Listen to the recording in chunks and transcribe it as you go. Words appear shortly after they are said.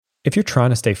If you're trying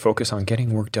to stay focused on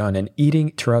getting work done and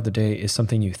eating throughout the day is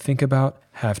something you think about,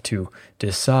 have to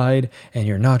decide, and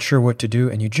you're not sure what to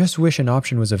do, and you just wish an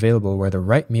option was available where the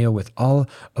right meal with all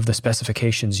of the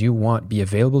specifications you want be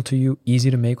available to you,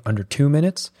 easy to make under 2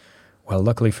 minutes, well,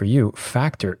 luckily for you,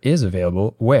 Factor is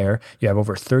available where you have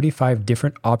over 35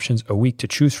 different options a week to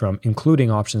choose from, including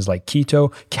options like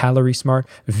keto, calorie smart,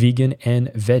 vegan, and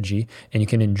veggie. And you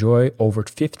can enjoy over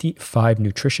 55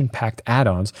 nutrition-packed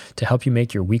add-ons to help you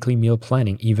make your weekly meal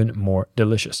planning even more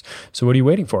delicious. So what are you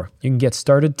waiting for? You can get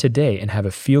started today and have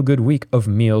a feel-good week of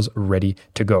meals ready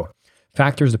to go.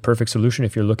 Factor is the perfect solution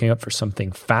if you're looking up for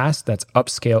something fast that's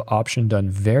upscale option done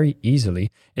very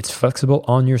easily. It's flexible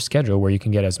on your schedule where you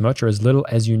can get as much or as little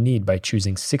as you need by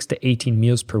choosing 6 to 18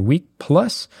 meals per week.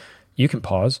 Plus, you can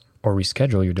pause or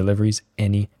reschedule your deliveries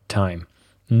anytime.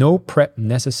 No prep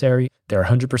necessary. They're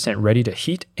 100% ready to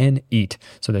heat and eat.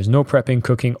 So there's no prepping,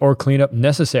 cooking, or cleanup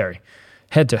necessary.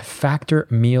 Head to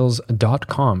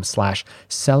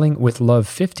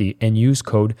factormeals.com/sellingwithlove50 and use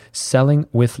code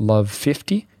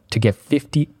sellingwithlove50 to get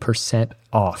 50%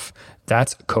 off.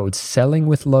 That's code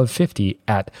sellingwithlove50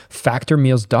 at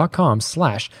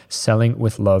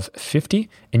factormeals.com/sellingwithlove50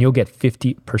 and you'll get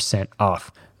 50% off.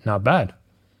 Not bad.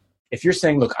 If you're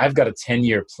saying, look, I've got a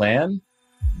 10-year plan,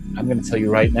 I'm going to tell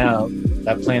you right now,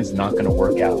 that plan's not going to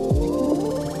work out.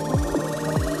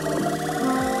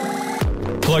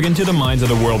 Plug into the minds of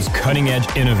the world's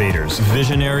cutting-edge innovators,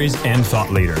 visionaries, and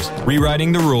thought leaders,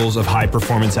 rewriting the rules of high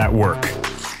performance at work.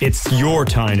 It's your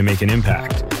time to make an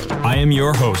impact. I am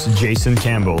your host, Jason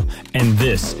Campbell, and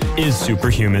this is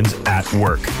Superhumans at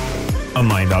Work, a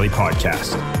Mindvalley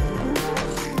podcast.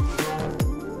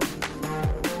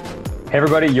 Hey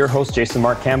everybody, your host, Jason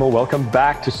Mark Campbell. Welcome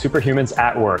back to Superhumans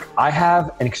at Work. I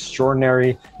have an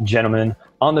extraordinary gentleman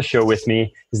on the show with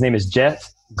me. His name is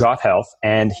Jeff Gothelf,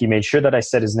 and he made sure that I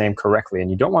said his name correctly. And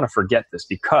you don't want to forget this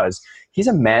because he's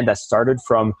a man that started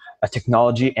from a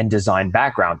technology and design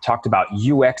background, talked about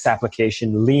UX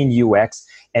application, lean UX,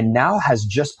 and now has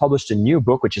just published a new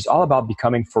book, which is all about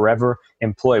becoming forever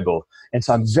employable. And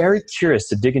so I'm very curious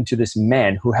to dig into this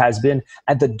man who has been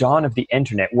at the dawn of the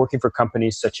internet working for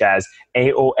companies such as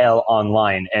AOL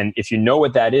Online. And if you know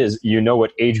what that is, you know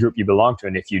what age group you belong to.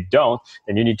 And if you don't,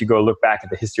 then you need to go look back at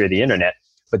the history of the internet.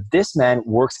 But this man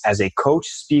works as a coach,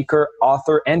 speaker,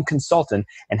 author, and consultant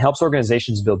and helps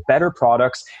organizations build better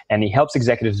products, and he helps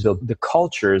executives build the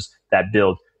cultures that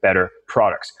build better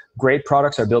products. Great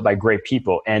products are built by great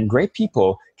people, and great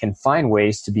people can find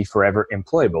ways to be forever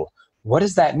employable. What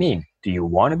does that mean? Do you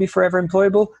want to be forever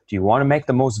employable? Do you want to make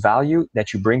the most value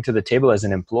that you bring to the table as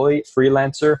an employee,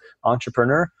 freelancer,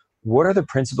 entrepreneur? What are the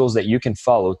principles that you can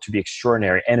follow to be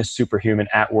extraordinary and a superhuman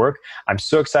at work? I'm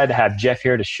so excited to have Jeff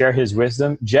here to share his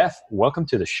wisdom. Jeff, welcome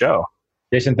to the show.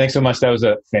 Jason, thanks so much. That was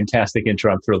a fantastic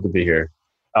intro. I'm thrilled to be here.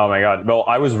 Oh my God. Well,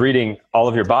 I was reading all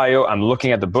of your bio. I'm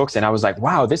looking at the books and I was like,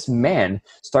 wow, this man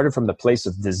started from the place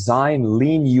of design,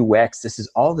 lean UX. This is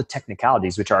all the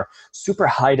technicalities, which are super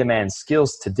high demand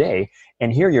skills today.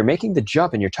 And here you're making the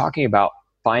jump and you're talking about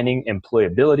finding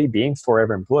employability, being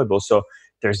forever employable. So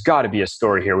there's got to be a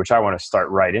story here, which I want to start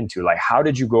right into. Like, how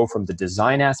did you go from the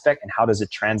design aspect and how does it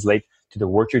translate to the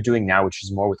work you're doing now, which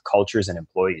is more with cultures and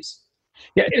employees?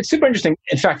 Yeah, it's super interesting.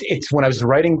 In fact, it's when I was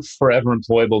writing Forever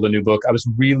Employable, the new book, I was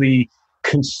really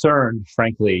concerned,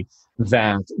 frankly,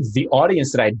 that the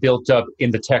audience that I built up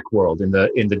in the tech world, in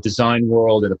the design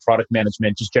world, in the product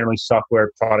management, just generally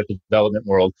software product development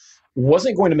world,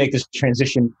 wasn't going to make this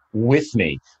transition with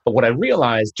me. But what I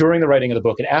realized during the writing of the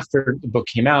book and after the book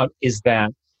came out is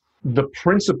that the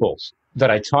principles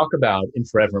that I talk about in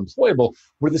Forever Employable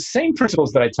were the same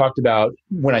principles that I talked about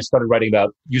when I started writing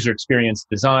about user experience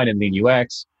design and lean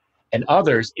UX and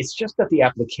others. It's just that the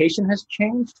application has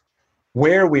changed.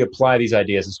 Where we apply these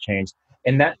ideas has changed.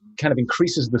 And that kind of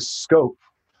increases the scope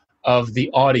of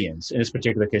the audience in this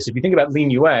particular case. If you think about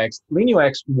lean UX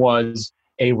was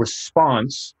a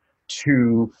response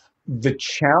to the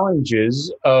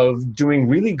challenges of doing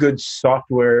really good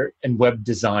software and web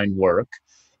design work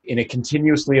in a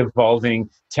continuously evolving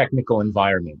technical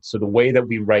environment. So the way that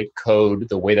we write code,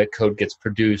 the way that code gets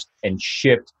produced and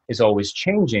shipped is always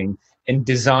changing, and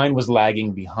design was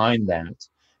lagging behind that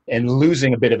and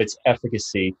losing a bit of its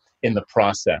efficacy in the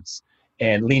process.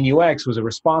 And lean UX was a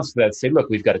response to that, say, look,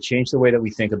 we've got to change the way that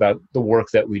we think about the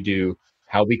work that we do,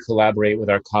 how we collaborate with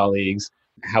our colleagues,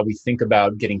 how we think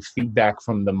about getting feedback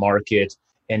from the market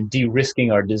and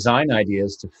de-risking our design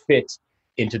ideas to fit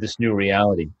into this new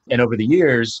reality. And over the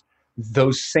years,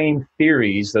 those same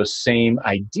theories, those same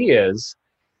ideas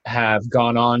have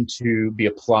gone on to be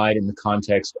applied in the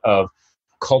context of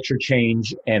culture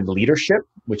change and leadership,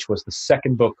 which was the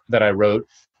second book that I wrote,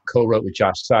 co-wrote with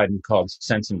Josh Seiden called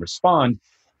Sense and Respond.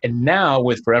 And now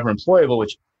with Forever Employable,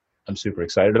 which I'm super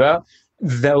excited about,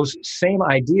 those same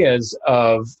ideas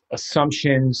of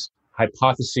assumptions,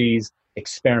 hypotheses,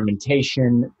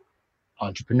 experimentation,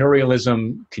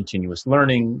 entrepreneurialism, continuous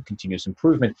learning, continuous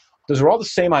improvement, those are all the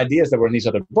same ideas that were in these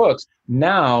other books.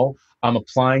 Now I'm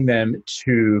applying them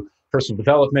to personal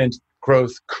development,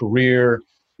 growth, career,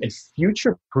 and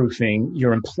future-proofing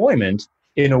your employment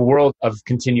in a world of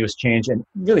continuous change and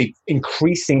really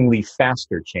increasingly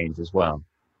faster change as well.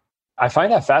 I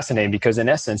find that fascinating because in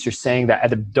essence, you're saying that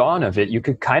at the dawn of it, you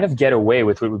could kind of get away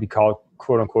with what would be called,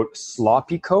 quote unquote,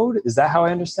 sloppy code. Is that how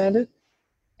I understand it?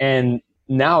 And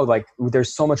now, like,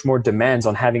 there's so much more demands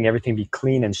on having everything be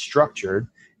clean and structured.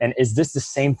 And is this the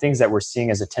same things that we're seeing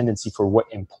as a tendency for what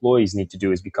employees need to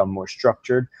do is become more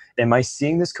structured? Am I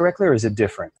seeing this correctly, or is it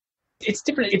different? It's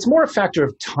different. It's more a factor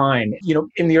of time.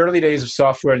 In the early days of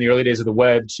software, in the early days of the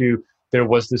web too, there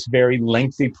was this very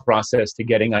lengthy process to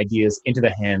getting ideas into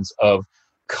the hands of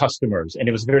customers. And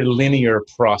it was a very linear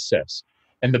process.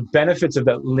 And the benefits of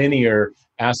that linear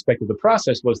aspect of the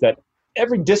process was that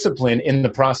every discipline in the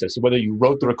process, whether you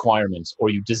wrote the requirements or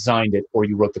you designed it or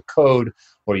you wrote the code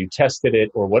or you tested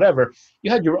it or whatever, you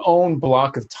had your own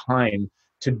block of time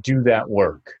to do that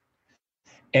work.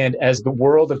 And as the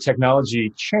world of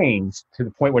technology changed to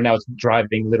the point where now it's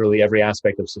driving literally every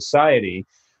aspect of society,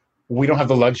 we don't have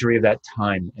the luxury of that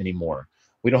time anymore.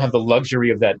 We don't have the luxury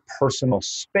of that personal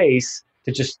space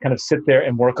to just kind of sit there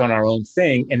and work on our own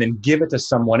thing and then give it to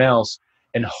someone else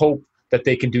and hope that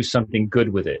they can do something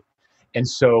good with it. And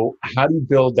so how do you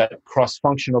build that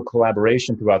cross-functional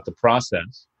collaboration throughout the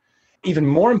process? Even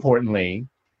more importantly,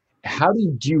 how do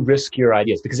you de-risk your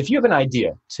ideas? Because if you have an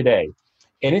idea today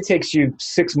and it takes you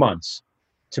 6 months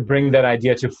to bring that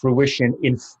idea to fruition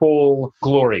in full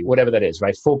glory, whatever that is,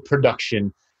 right? Full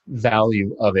production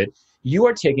value of it, you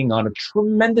are taking on a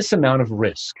tremendous amount of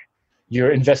risk.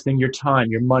 You're investing your time,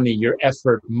 your money, your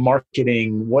effort,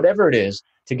 marketing, whatever it is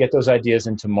to get those ideas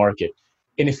into market.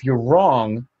 And if you're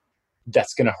wrong,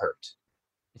 that's going to hurt.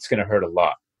 It's going to hurt a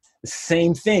lot. The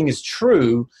same thing is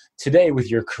true today with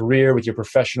your career, with your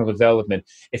professional development.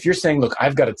 If you're saying, look,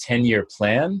 I've got a 10-year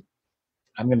plan,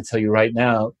 I'm going to tell you right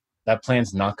now, that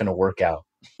plan's not going to work out,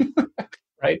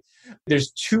 right? There's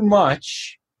too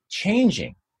much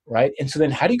changing, right? And so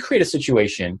then how do you create a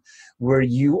situation where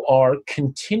you are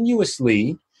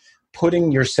continuously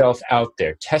putting yourself out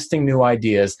there, testing new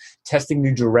ideas, testing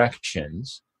new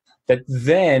directions, that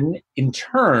then in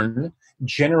turn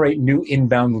generate new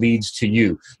inbound leads to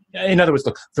you? In other words,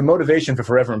 look, the motivation for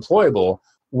Forever Employable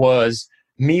was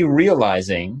me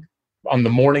realizing on the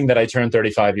morning that I turned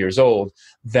 35 years old,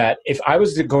 that if I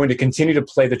was going to continue to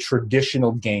play the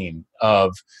traditional game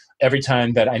of every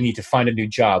time that I need to find a new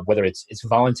job, whether it's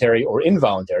voluntary or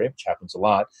involuntary, which happens a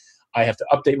lot, I have to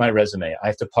update my resume, I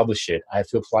have to publish it, I have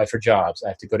to apply for jobs, I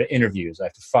have to go to interviews, I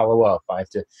have to follow up, I have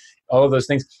to, all of those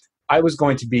things. I was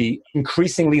going to be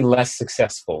increasingly less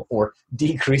successful or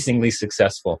decreasingly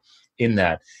successful in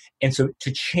that. And so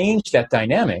to change that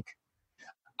dynamic,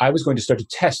 I was going to start to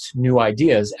test new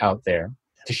ideas out there,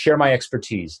 to share my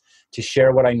expertise, to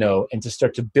share what I know, and to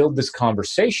start to build this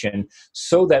conversation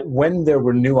so that when there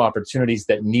were new opportunities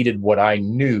that needed what I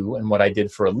knew and what I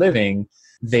did for a living,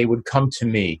 they would come to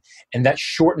me. And that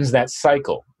shortens that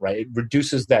cycle, right? It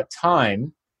reduces that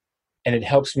time, and it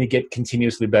helps me get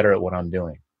continuously better at what I'm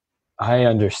doing. I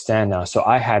understand now. So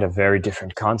I had a very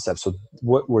different concept. So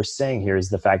what we're saying here is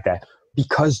the fact that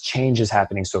because change is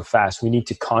happening so fast, we need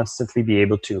to constantly be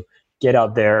able to get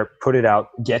out there, put it out,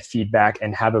 get feedback,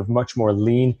 and have a much more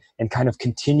lean and kind of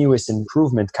continuous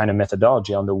improvement kind of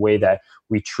methodology on the way that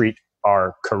we treat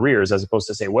our careers, as opposed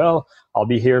to say, well, I'll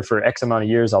be here for X amount of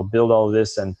years, I'll build all of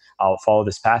this and I'll follow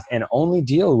this path, and only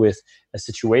deal with a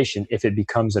situation if it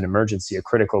becomes an emergency, a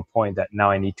critical point that now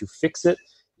I need to fix it.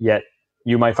 Yet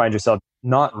you might find yourself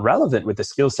not relevant with the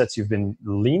skill sets you've been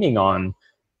leaning on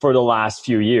for the last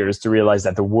few years to realize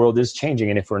that the world is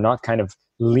changing. And if we're not kind of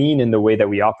lean in the way that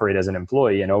we operate as an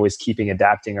employee and always keeping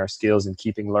adapting our skills and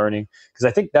keeping learning, because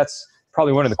I think that's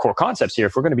probably one of the core concepts here.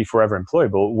 If we're going to be forever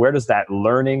employable, where does that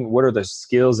learning, what are the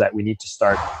skills that we need to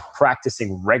start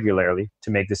practicing regularly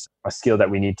to make this a skill that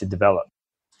we need to develop?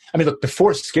 I mean, look, the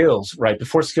 4 skills, right? The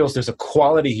 4 skills, there's a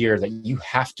quality here that you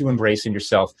have to embrace in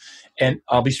yourself. And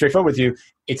I'll be straightforward with you.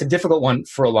 It's a difficult one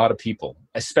for a lot of people,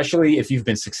 especially if you've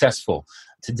been successful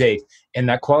to date. And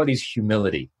that quality is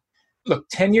humility. Look,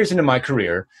 10 years into my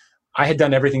career, I had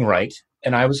done everything right.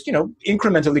 And I was,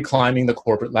 incrementally climbing the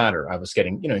corporate ladder. I was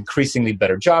getting, increasingly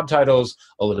better job titles,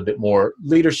 a little bit more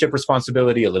leadership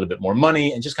responsibility, a little bit more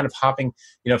money, and just kind of hopping,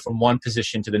 from one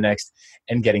position to the next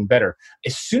and getting better.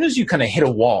 As soon as you kind of hit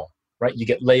a wall, right, you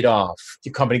get laid off,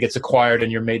 your company gets acquired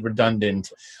and you're made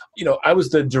redundant. I was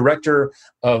the director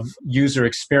of user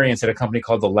experience at a company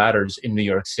called The Ladders in New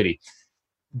York City.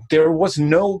 There was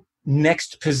no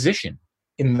next position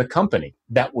in the company.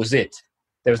 That was it.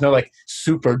 There was no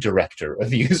super director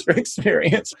of user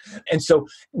experience. And so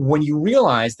when you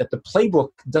realize that the playbook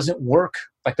doesn't work,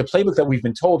 like the playbook that we've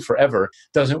been told forever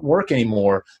doesn't work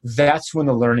anymore, that's when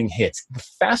the learning hits. The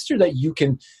faster that you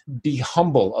can be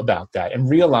humble about that and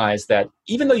realize that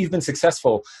even though you've been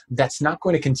successful, that's not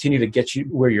going to continue to get you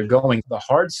where you're going. The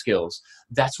hard skills,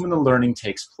 that's when the learning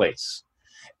takes place.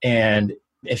 And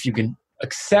if you can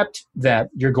accept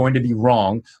that you're going to be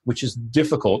wrong, which is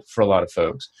difficult for a lot of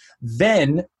folks,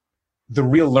 then the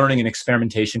real learning and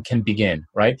experimentation can begin,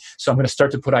 right? So I'm going to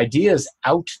start to put ideas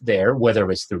out there,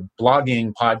 whether it's through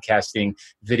blogging, podcasting,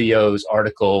 videos,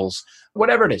 articles,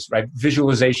 whatever it is, right?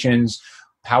 Visualizations,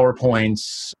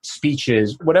 PowerPoints,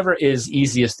 speeches, whatever is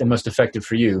easiest and most effective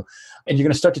for you. And you're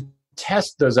going to start to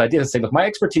test those ideas and say, look, my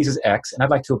expertise is X, and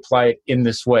I'd like to apply it in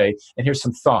this way. And here's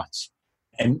some thoughts.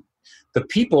 And the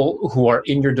people who are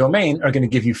in your domain are going to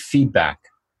give you feedback.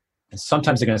 And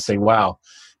sometimes they're going to say, wow,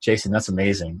 Jason, that's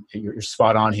amazing. You're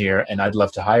spot on here. And I'd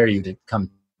love to hire you to come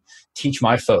teach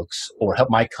my folks or help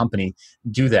my company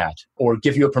do that, or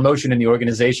give you a promotion in the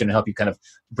organization and help you kind of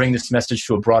bring this message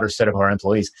to a broader set of our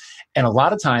employees. And a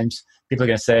lot of times people are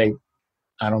going to say,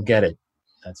 I don't get it.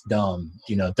 That's dumb.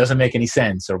 It doesn't make any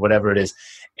sense, or whatever it is.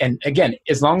 And again,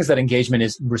 as long as that engagement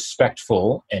is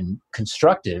respectful and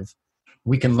constructive,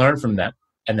 we can learn from that,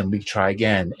 and then we try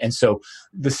again. And so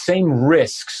the same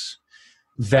risks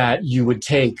that you would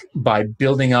take by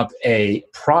building up a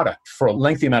product for a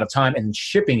lengthy amount of time and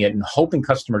shipping it and hoping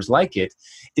customers like it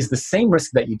is the same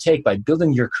risk that you take by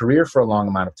building your career for a long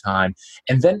amount of time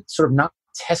and then sort of not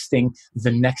testing the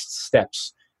next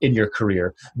steps in your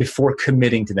career before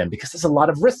committing to them, because there's a lot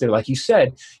of risk there. Like you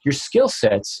said, your skill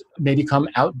sets may become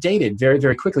outdated very,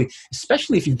 very quickly,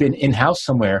 especially if you've been in-house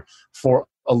somewhere for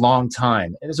a long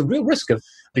time. And there's a real risk of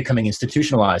becoming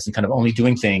institutionalized and kind of only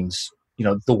doing things,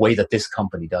 the way that this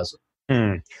company does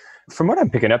it. From what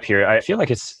I'm picking up here, I feel like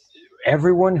it's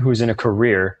everyone who's in a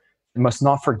career must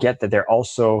not forget that they're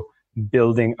also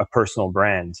building a personal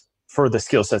brand for the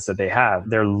skill sets that they have.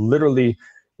 They're literally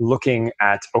looking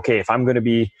at, okay, if I'm going to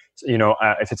be,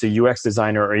 if it's a UX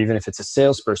designer or even if it's a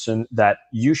salesperson, that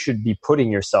you should be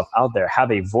putting yourself out there,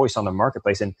 have a voice on the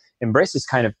marketplace, and embrace this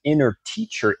kind of inner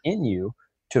teacher in you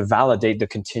to validate the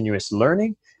continuous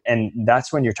learning. And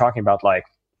that's when you're talking about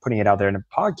putting it out there in a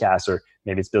podcast, or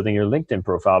maybe it's building your LinkedIn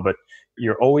profile, but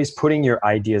you're always putting your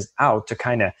ideas out to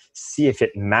kind of see if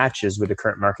it matches with the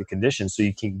current market conditions, so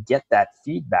you can get that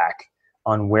feedback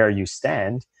on where you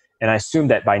stand. And I assume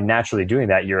that by naturally doing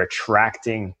that, you're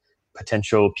attracting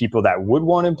potential people that would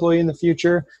want to employ you in the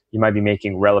future. You might be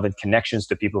making relevant connections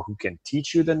to people who can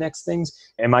teach you the next things.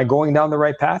 Am I going down the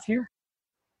right path here?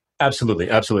 Absolutely.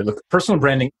 Absolutely. Look, personal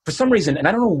branding, for some reason, and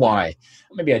I don't know why,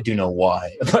 maybe I do know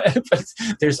why, but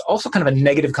there's also kind of a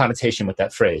negative connotation with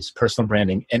that phrase, personal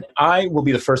branding. And I will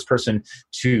be the first person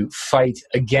to fight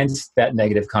against that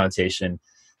negative connotation,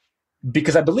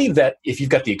 because I believe that if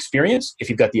you've got the experience, if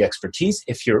you've got the expertise,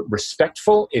 if you're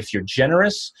respectful, if you're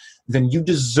generous, then you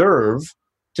deserve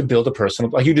to build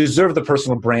you deserve the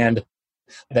personal brand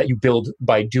that you build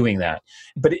by doing that.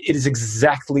 But it is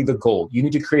exactly the goal. You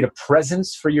need to create a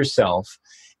presence for yourself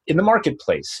in the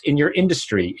marketplace, in your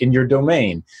industry, in your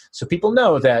domain. So people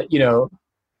know that,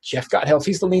 Jeff Gothelf,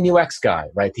 he's the lean UX guy,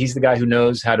 right? He's the guy who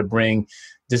knows how to bring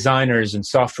designers and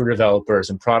software developers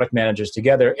and product managers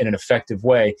together in an effective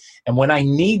way. And when I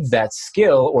need that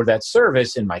skill or that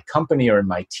service in my company or in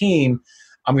my team,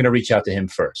 I'm going to reach out to him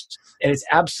first. And it's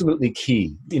absolutely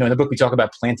key. In the book, we talk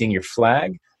about planting your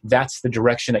flag. That's the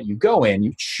direction that you go in.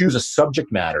 You choose a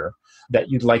subject matter that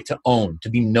you'd like to own, to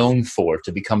be known for,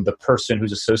 to become the person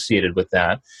who's associated with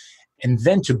that, and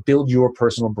then to build your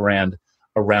personal brand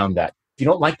around that. If you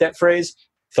don't like that phrase,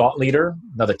 thought leader,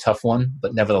 another tough one,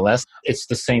 but nevertheless, it's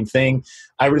the same thing.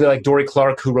 I really like Dory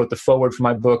Clark, who wrote the foreword for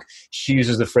my book. She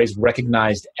uses the phrase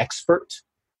recognized expert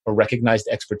or recognized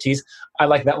expertise. I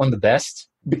like that one the best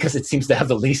because it seems to have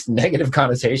the least negative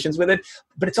connotations with it,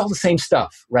 but it's all the same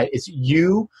stuff, right? It's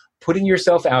you putting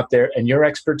yourself out there and your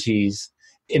expertise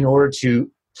in order to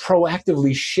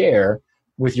proactively share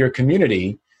with your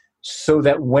community so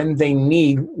that when they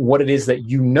need what it is that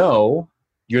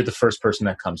you're the first person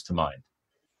that comes to mind.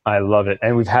 I love it.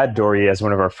 And we've had Dory as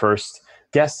one of our first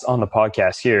guest on the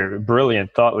podcast here,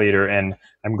 brilliant thought leader, and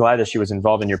I'm glad that she was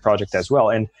involved in your project as well.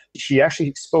 And she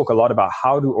actually spoke a lot about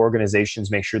how do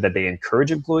organizations make sure that they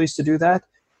encourage employees to do that.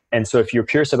 And so if you're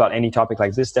curious about any topic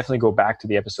like this, definitely go back to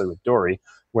the episode with Dory.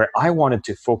 Where I wanted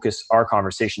to focus our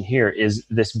conversation here is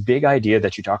this big idea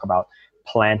that you talk about,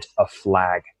 plant a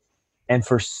flag. And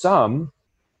for some,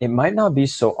 it might not be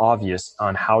so obvious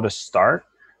on how to start,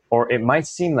 or it might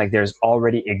seem like there's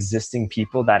already existing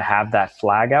people that have that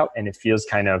flag out, and it feels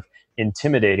kind of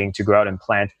intimidating to go out and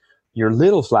plant your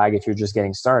little flag if you're just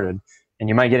getting started. And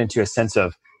you might get into a sense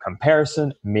of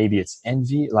comparison. Maybe it's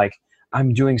envy, like,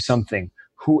 I'm doing something.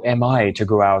 Who am I to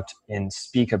go out and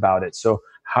speak about it? So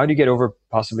how do you get over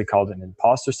possibly called an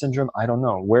imposter syndrome? I don't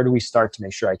know. Where do we start to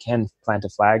make sure I can plant a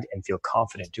flag and feel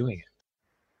confident doing it?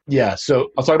 Yeah,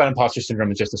 so I'll talk about imposter syndrome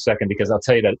in just a second, because I'll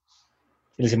tell you that,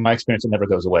 at least in my experience, it never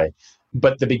goes away.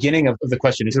 But the beginning of the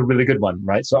question is a really good one,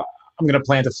 right? So I'm going to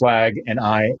plant a flag and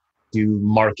I do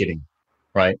marketing,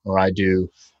 right? Or I do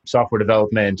software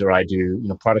development, or I do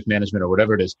product management, or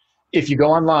whatever it is. If you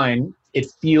go online, it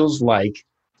feels like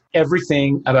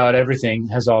everything about everything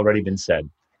has already been said.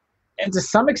 And to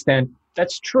some extent,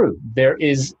 that's true. There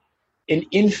is an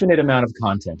infinite amount of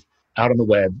content out on the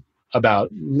web about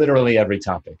literally every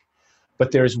topic.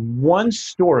 But there's one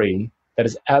story that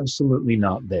is absolutely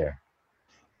not there,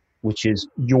 which is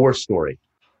your story,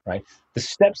 right? The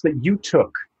steps that you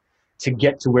took to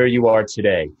get to where you are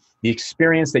today, the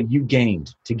experience that you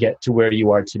gained to get to where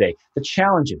you are today, the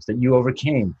challenges that you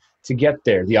overcame to get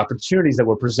there, the opportunities that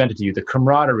were presented to you, the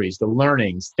camaraderies, the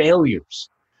learnings, failures.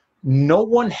 No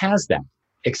one has that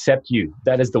except you.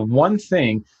 That is the one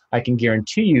thing I can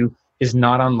guarantee you is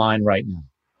not online right now.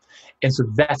 And so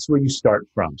that's where you start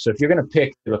from. So if you're going to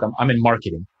pick, look, I'm in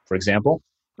marketing, for example,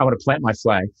 I want to plant my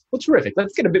flag. Well, terrific.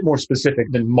 Let's get a bit more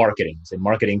specific than marketing. Say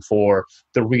marketing for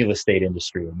the real estate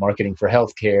industry, or marketing for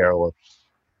healthcare, or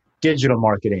digital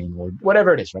marketing, or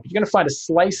whatever it is, right? You're going to find a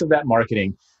slice of that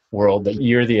marketing world that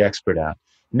you're the expert at.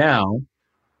 Now,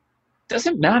 it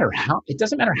doesn't matter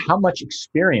how much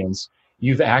experience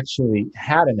you've actually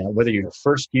had in that, whether you're a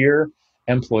first year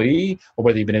employee or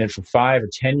whether you've been in it for 5 or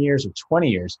 10 years or 20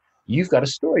 years, you've got a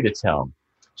story to tell.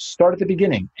 Start at the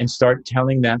beginning and start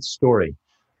telling that story.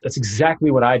 That's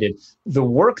exactly what I did. The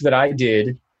work that I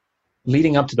did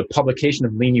leading up to the publication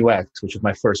of Lean UX, which was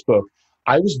my first book,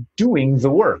 I was doing the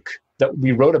work that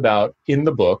we wrote about in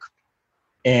the book.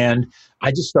 And I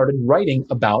just started writing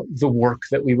about the work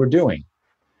that we were doing.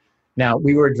 Now,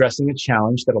 we were addressing a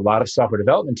challenge that a lot of software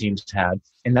development teams had,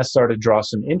 and that started to draw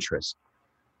some interest.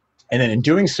 And then in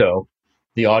doing so,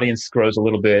 the audience grows a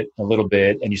little bit,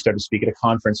 and you start to speak at a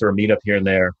conference or a meetup here and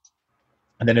there.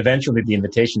 And then eventually the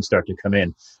invitations start to come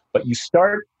in. But you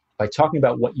start by talking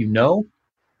about what you know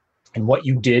and what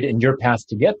you did in your path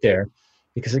to get there.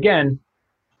 Because again,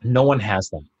 no one has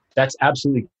that. That's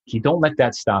absolutely key. Don't let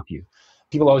that stop you.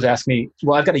 People always ask me,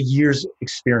 well, I've got a year's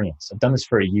experience. I've done this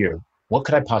for a year. What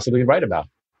could I possibly write about?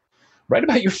 Write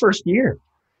about your first year.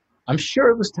 I'm sure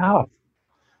it was tough,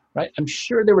 right? I'm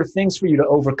sure there were things for you to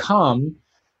overcome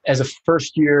as a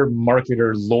first year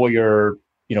marketer, lawyer,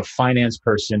 finance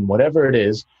person, whatever it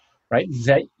is, right?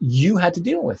 That you had to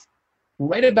deal with.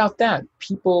 Write about that.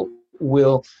 People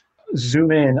will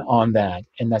zoom in on that.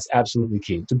 And that's absolutely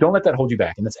key. So don't let that hold you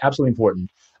back. And that's absolutely important.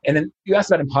 And then you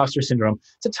asked about imposter syndrome.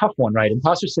 It's a tough one, right?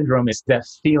 Imposter syndrome is that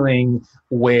feeling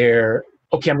where,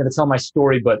 okay, I'm going to tell my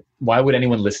story, but why would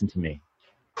anyone listen to me?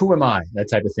 Who am I? That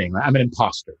type of thing. Right? I'm an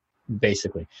imposter,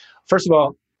 basically. First of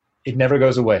all, it never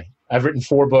goes away. I've written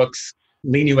 4 books.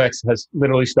 Lean UX has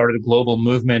literally started a global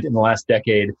movement in the last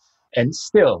decade. And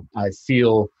still, I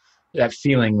feel that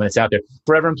feeling when it's out there.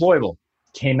 Forever Employable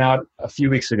came out a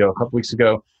couple weeks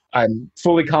ago. I'm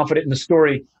fully confident in the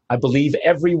story. I believe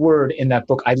every word in that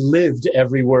book. I lived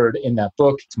every word in that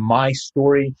book. It's my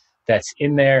story that's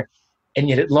in there. And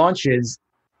yet it launches,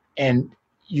 and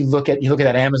you look at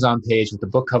that Amazon page with the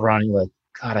book cover on, and you're like,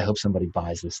 God, I hope somebody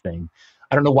buys this thing.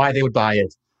 I don't know why they would buy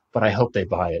it, but I hope they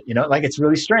buy it. It's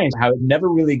really strange how it never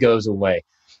really goes away.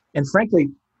 And frankly,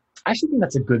 I actually think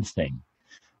that's a good thing,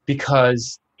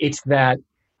 because it's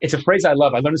a phrase I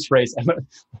love. I learned this phrase.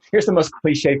 Here's the most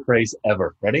cliche phrase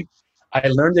ever. Ready? I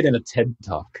learned it in a TED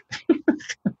Talk.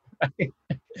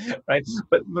 Right?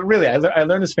 But really, I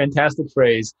learned this fantastic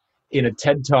phrase in a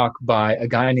TED Talk by a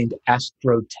guy named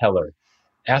Astro Teller.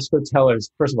 Astro Teller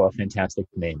is, first of all, a fantastic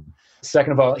name.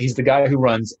 Second of all, he's the guy who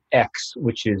runs X,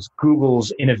 which is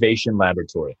Google's innovation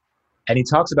laboratory. And he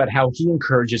talks about how he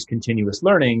encourages continuous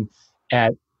learning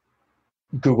at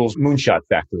Google's Moonshot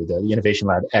Factory, the Innovation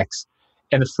Lab X.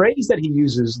 And the phrase that he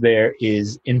uses there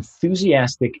is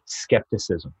enthusiastic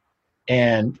skepticism.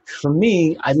 And for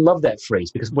me, I love that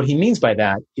phrase because what he means by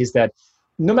that is that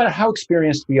no matter how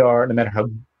experienced we are, no matter how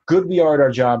good we are at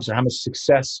our jobs or how much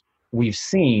success we've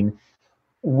seen,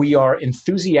 we are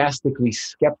enthusiastically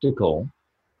skeptical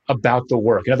about the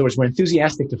work. In other words, we're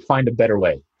enthusiastic to find a better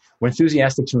way. We're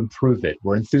enthusiastic to improve it.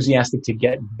 We're enthusiastic to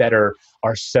get better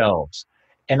ourselves.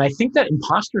 And I think that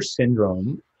imposter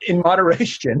syndrome, in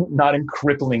moderation, not in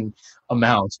crippling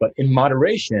amounts, but in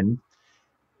moderation,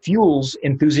 fuels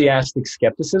enthusiastic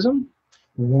skepticism,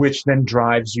 which then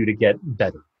drives you to get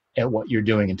better at what you're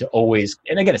doing and to always,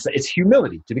 and again, it's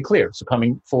humility, to be clear. So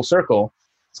coming full circle,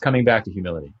 it's coming back to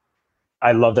humility.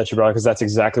 I love that you brought it because that's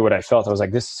exactly what I felt. I was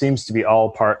like, this seems to be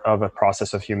all part of a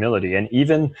process of humility. And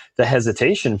even the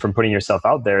hesitation from putting yourself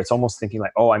out there, it's almost thinking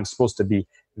like, oh, I'm supposed to be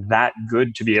that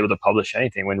good to be able to publish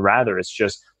anything, when rather it's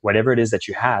just whatever it is that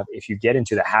you have. If you get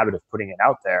into the habit of putting it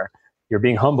out there, you're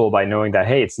being humble by knowing that,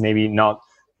 hey, it's maybe not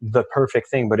the perfect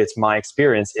thing, but it's my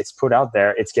experience. It's put out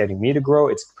there. It's getting me to grow.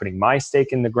 It's putting my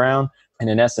stake in the ground. And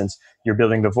in essence, you're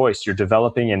building the voice, you're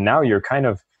developing, and now you're kind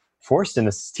of forced in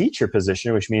this teacher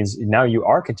position, which means now you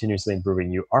are continuously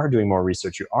improving. You are doing more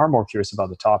research. You are more curious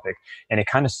about the topic. And it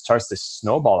kind of starts this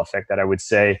snowball effect that I would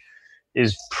say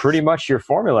is pretty much your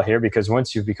formula here, because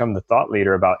once you've become the thought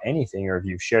leader about anything, or if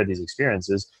you've shared these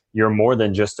experiences, you're more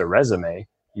than just a resume.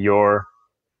 You're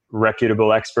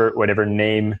reputable expert, whatever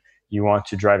name you want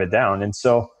to drive it down. And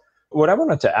so what I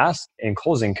wanted to ask in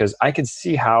closing, because I could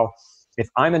see how if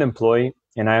I'm an employee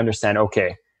and I understand,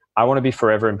 okay, I want to be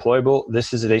forever employable.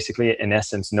 This is basically, in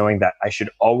essence, knowing that I should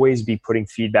always be putting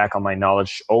feedback on my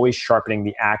knowledge, always sharpening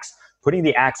the axe, putting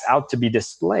the axe out to be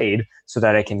displayed so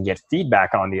that I can get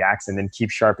feedback on the axe and then keep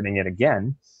sharpening it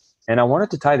again. And I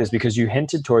wanted to tie this because you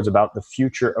hinted towards about the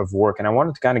future of work. And I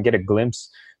wanted to kind of get a glimpse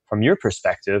from your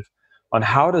perspective on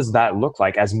how does that look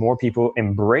like as more people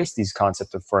embrace these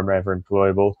concepts of forever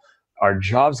employable. Are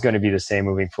jobs going to be the same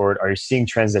moving forward? Are you seeing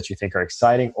trends that you think are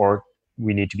exciting or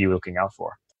we need to be looking out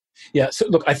for? Yeah. So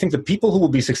look, I think the people who will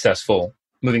be successful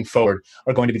moving forward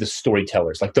are going to be the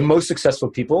storytellers. Like the most successful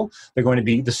people, they're going to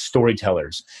be the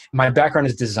storytellers. My background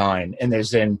is design, and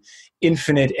there's an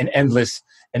infinite and endless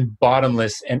and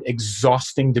bottomless and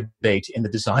exhausting debate in the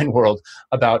design world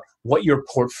about what your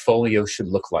portfolio should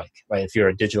look like, right? If you're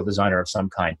a digital designer of some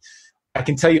kind. I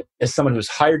can tell you, as someone who's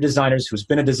hired designers, who's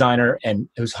been a designer and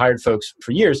who's hired folks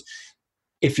for years,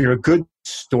 if you're a good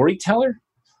storyteller,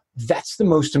 that's the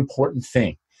most important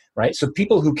thing, right? So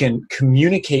people who can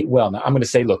communicate well. Now, I'm going to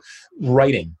say, look,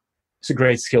 writing is a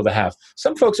great skill to have.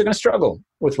 Some folks are going to struggle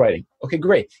with writing. Okay,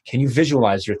 great. Can you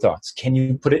visualize your thoughts? Can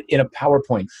you put it in a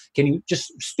PowerPoint? Can you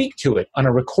just speak to it on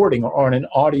a recording or on an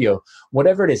audio?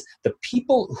 Whatever it is, the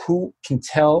people who can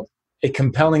tell a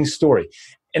compelling story.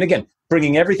 And again,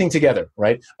 bringing everything together,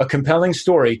 right? A compelling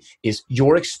story is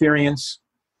your experience,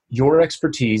 your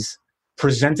expertise,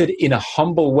 presented in a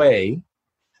humble way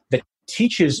that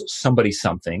teaches somebody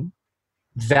something.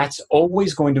 That's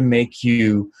always going to make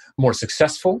you more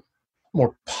successful,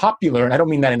 more popular. And I don't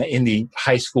mean that in the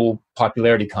high school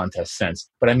popularity contest sense,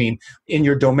 but I mean, in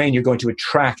your domain, you're going to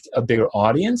attract a bigger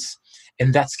audience.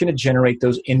 And that's going to generate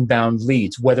those inbound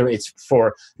leads, whether it's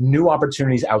for new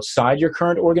opportunities outside your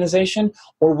current organization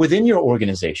or within your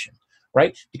organization,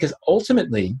 right? Because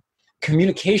ultimately,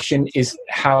 communication is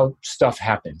how stuff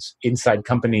happens inside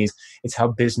companies. It's how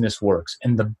business works.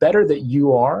 And the better that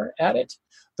you are at it,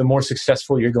 the more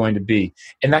successful you're going to be.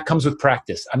 And that comes with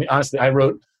practice. I mean, honestly, I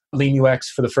wrote Lean UX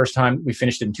for the first time. We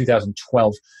finished it in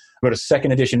 2012. I wrote a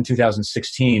second edition in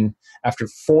 2016 after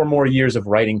 4 more years of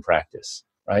writing practice.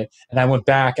 Right. And I went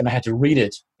back and I had to read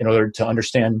it in order to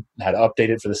understand how to update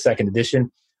it for the second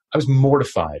edition. I was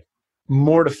mortified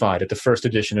at the first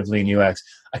edition of Lean UX.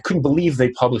 I couldn't believe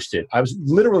they published it. I was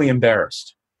literally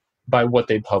embarrassed by what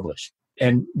they published.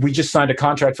 And we just signed a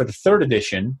contract for the third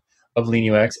edition of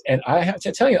Lean UX. And I have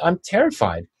to tell you, I'm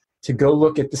terrified to go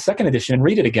look at the second edition and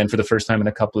read it again for the first time in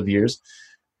a couple of years,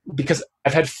 because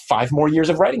I've had 5 more years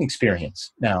of writing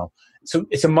experience now. So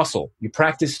it's a muscle. You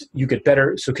practice, you get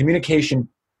better. So communication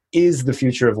is the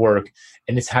future of work,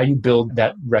 and it's how you build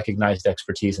that recognized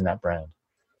expertise in that brand.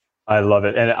 I love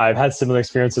it. And I've had similar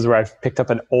experiences where I've picked up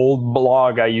an old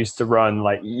blog I used to run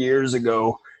like years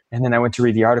ago, and then I went to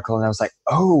read the article and I was like,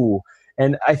 oh,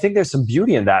 and I think there's some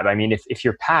beauty in that. I mean, if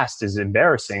your past is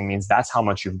embarrassing, it means that's how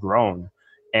much you've grown.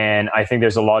 And I think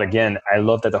there's a lot, again, I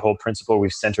love that the whole principle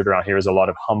we've centered around here is a lot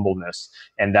of humbleness.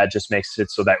 And that just makes it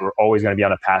so that we're always going to be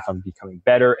on a path on becoming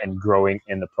better and growing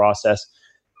in the process.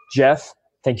 Jeff,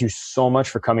 thank you so much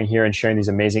for coming here and sharing these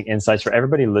amazing insights. For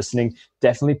everybody listening,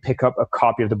 definitely pick up a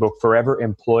copy of the book, Forever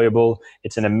Employable.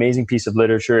 It's an amazing piece of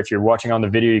literature. If you're watching on the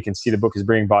video, you can see the book is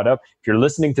being bought up. If you're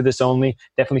listening to this only,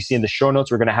 definitely see in the show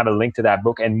notes, we're going to have a link to that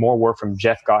book and more work from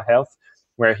Jeff Gothelf,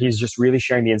 where he's just really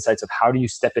sharing the insights of how do you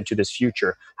step into this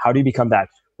future? How do you become that,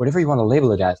 whatever you want to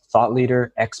label it as, thought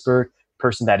leader, expert,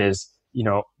 person that is,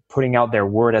 putting out their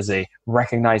word as a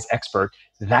recognized expert.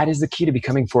 That is the key to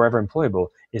becoming forever employable,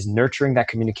 is nurturing that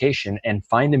communication and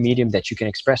find a medium that you can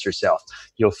express yourself.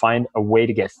 You'll find a way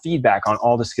to get feedback on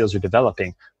all the skills you're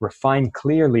developing, refine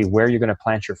clearly where you're going to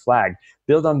plant your flag,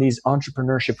 build on these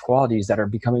entrepreneurship qualities that are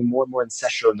becoming more and more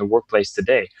essential in the workplace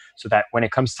today, so that when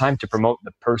it comes time to promote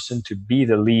the person to be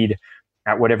the lead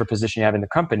at whatever position you have in the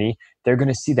company, they're going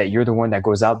to see that you're the one that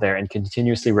goes out there and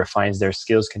continuously refines their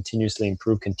skills, continuously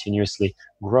improve, continuously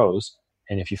grows.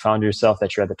 And if you found yourself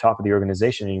that you're at the top of the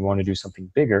organization and you want to do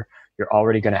something bigger, you're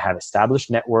already going to have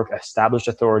established network, established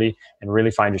authority, and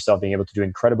really find yourself being able to do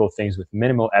incredible things with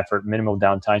minimal effort, minimal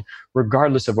downtime,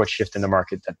 regardless of what shift in the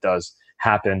market that does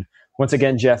happen. Once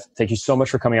again, Jeff, thank you so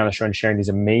much for coming on the show and sharing these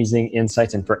amazing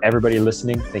insights. And for everybody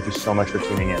listening, thank you so much for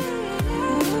tuning in.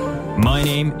 My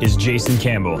name is Jason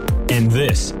Campbell, and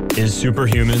this is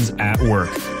Superhumans at Work,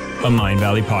 a Mind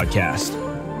Valley podcast.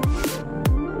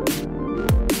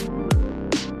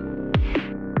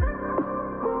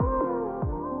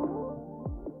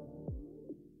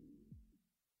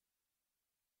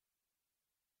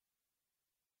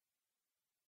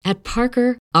 At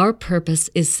Parker, our purpose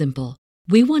is simple.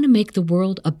 We want to make the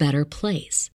world a better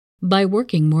place by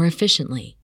working more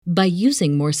efficiently, by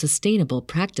using more sustainable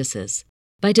practices,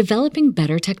 by developing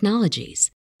better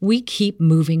technologies. We keep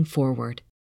moving forward.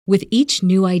 With each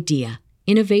new idea,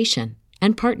 innovation,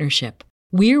 and partnership,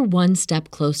 we're one step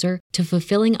closer to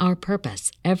fulfilling our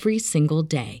purpose every single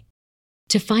day.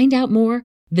 To find out more,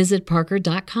 visit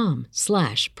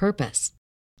parker.com/purpose.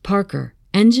 Parker,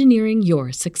 engineering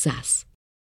your success.